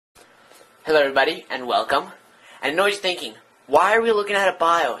Hello everybody, and welcome. And I know what you're thinking, why are we looking at a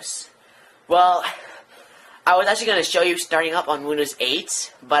BIOS? Well, I was actually going to show you starting up on Windows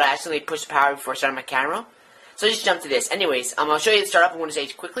 8, but I accidentally pushed power before starting my camera. So just jump to this. Anyways, I'll show you the start up on Windows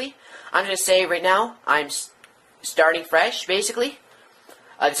 8 quickly. I'm going to say right now, I'm starting fresh, basically.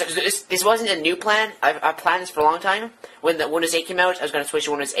 This wasn't a new plan. I've planned this for a long time. When the Windows 8 came out, I was going to switch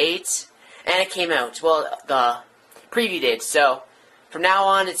to Windows 8, and it came out. Well, the preview did, so from now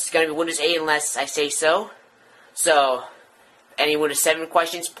on, it's going to be Windows 8 unless I say so. So, any Windows 7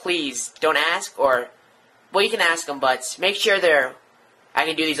 questions, please don't ask, or, well, you can ask them, but make sure I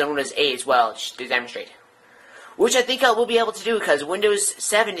can do these on Windows 8 as well, just to demonstrate. Which I think I will be able to do, because Windows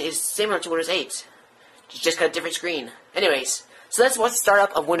 7 is similar to Windows 8. It's just got a different screen. Anyways, so let's watch the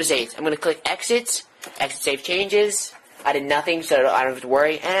startup of Windows 8. I'm going to click Exit Save Changes. I did nothing, so I don't have to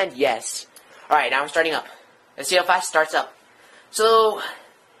worry, and yes. Alright, now I'm starting up. Let's see how fast it starts up. So,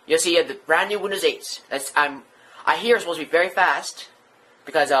 you'll see the brand new Windows 8. I hear it's supposed to be very fast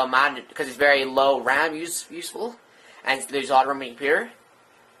because it's very low RAM useful, and there's a lot of room in the computer.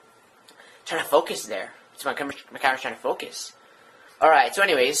 Trying to focus there. So my camera's trying to focus. Alright, so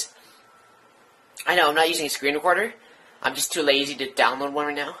anyways, I know I'm not using a screen recorder. I'm just too lazy to download one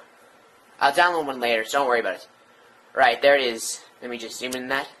right now. I'll download one later, so don't worry about it. Right, there it is. Let me just zoom in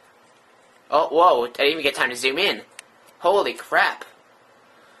that. Oh, whoa, I didn't even get time to zoom in. Holy crap.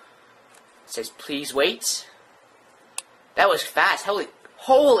 It says, please wait. That was fast.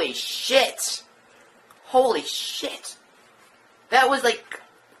 Holy shit. Holy shit. That was like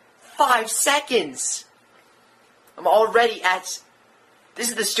 5 seconds. I'm already at... This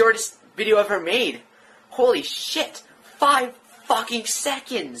is the shortest video I've ever made. Holy shit. 5 fucking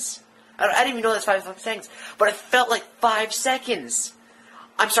seconds. I didn't even know that's 5 fucking seconds. But it felt like 5 seconds.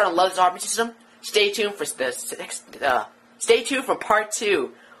 I'm starting to love this operating system. Stay tuned for stay tuned for part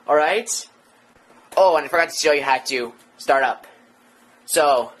 2. Alright? Oh, and I forgot to show you how to start up.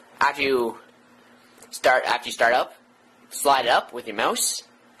 So, after you start up, slide it up with your mouse,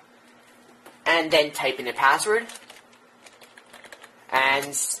 and then type in the password,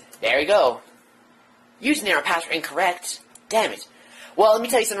 and there you go. Using our password incorrect. Damn it. Well, let me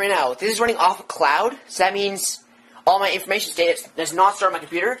tell you something right now. This is running off a cloud, so that means all my information does not store on my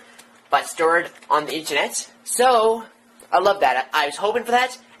computer, but stored on the internet. So, I love that. I was hoping for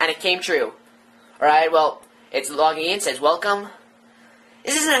that, and it came true. Alright, well, it's logging in, says welcome.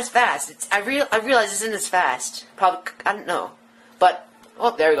 This isn't as fast. I realize this isn't as fast. Probably, I don't know. But,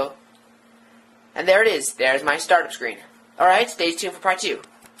 oh, there we go. And there it is. There's my startup screen. Alright, stay tuned for part 2.